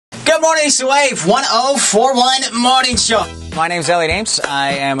Good morning, it's the Wave 1041 Morning Show. My name's Elliot Ames.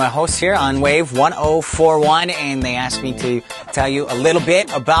 I am a host here on Wave 1041, and they asked me to tell you a little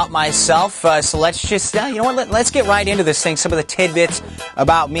bit about myself. So let's just, let's get right into this thing. Some of the tidbits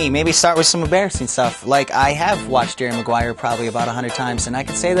about me. Maybe start with some embarrassing stuff. Like, I have watched Jerry Maguire probably about 100 times, and I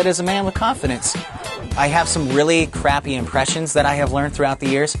can say that as a man with confidence. I have some really crappy impressions that I have learned throughout the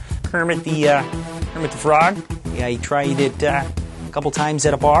years. Kermit the Frog. Yeah, he tried it a couple times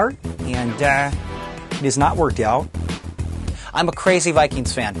at a bar, and it has not worked out. I'm a crazy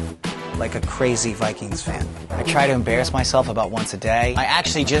Vikings fan. Like a crazy Vikings fan. I try to embarrass myself about once a day. I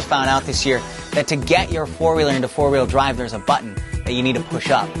actually just found out this year that to get your four-wheeler into four-wheel drive, there's a button that you need to push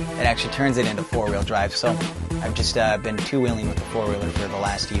up. It actually turns it into four-wheel drive. So I've just been two-wheeling with the four-wheeler for the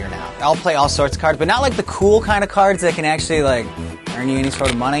last year now. I'll play all sorts of cards, but not like the cool kind of cards that can actually like earn you any sort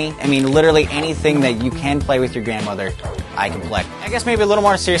of money. I mean, literally anything that you can play with your grandmother, I can play. I guess maybe a little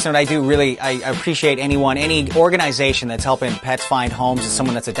more serious than what I do really, I appreciate any organization that's helping pets find homes as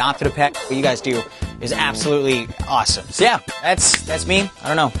someone that's adopted a pet. What you guys do is absolutely awesome. So yeah, that's me. I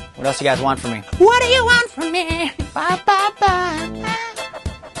don't know. What else you guys want from me? What do you want from me? Ba, ba, ba.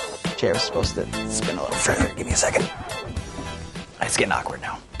 Chair was supposed to spin a little further. Give me a second. It's getting awkward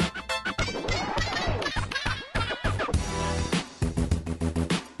now.